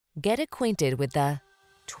Get acquainted with the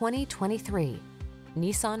 2023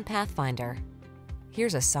 Nissan Pathfinder.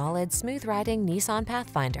 Here's a solid, smooth-riding Nissan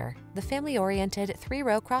Pathfinder, the family-oriented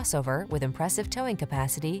three-row crossover with impressive towing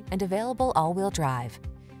capacity and available all-wheel drive.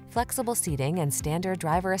 Flexible seating and standard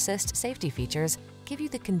driver assist safety features give you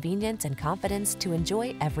the convenience and confidence to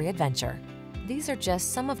enjoy every adventure. These are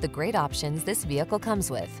just some of the great options this vehicle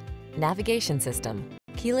comes with: navigation system,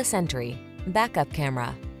 keyless entry, backup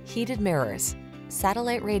camera, heated mirrors,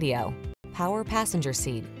 satellite radio, power passenger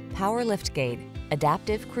seat, power liftgate,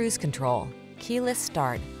 adaptive cruise control, keyless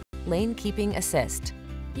start, lane keeping assist.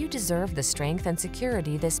 You deserve the strength and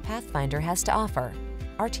security this Pathfinder has to offer.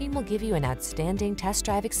 Our team will give you an outstanding test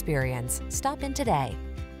drive experience. Stop in today.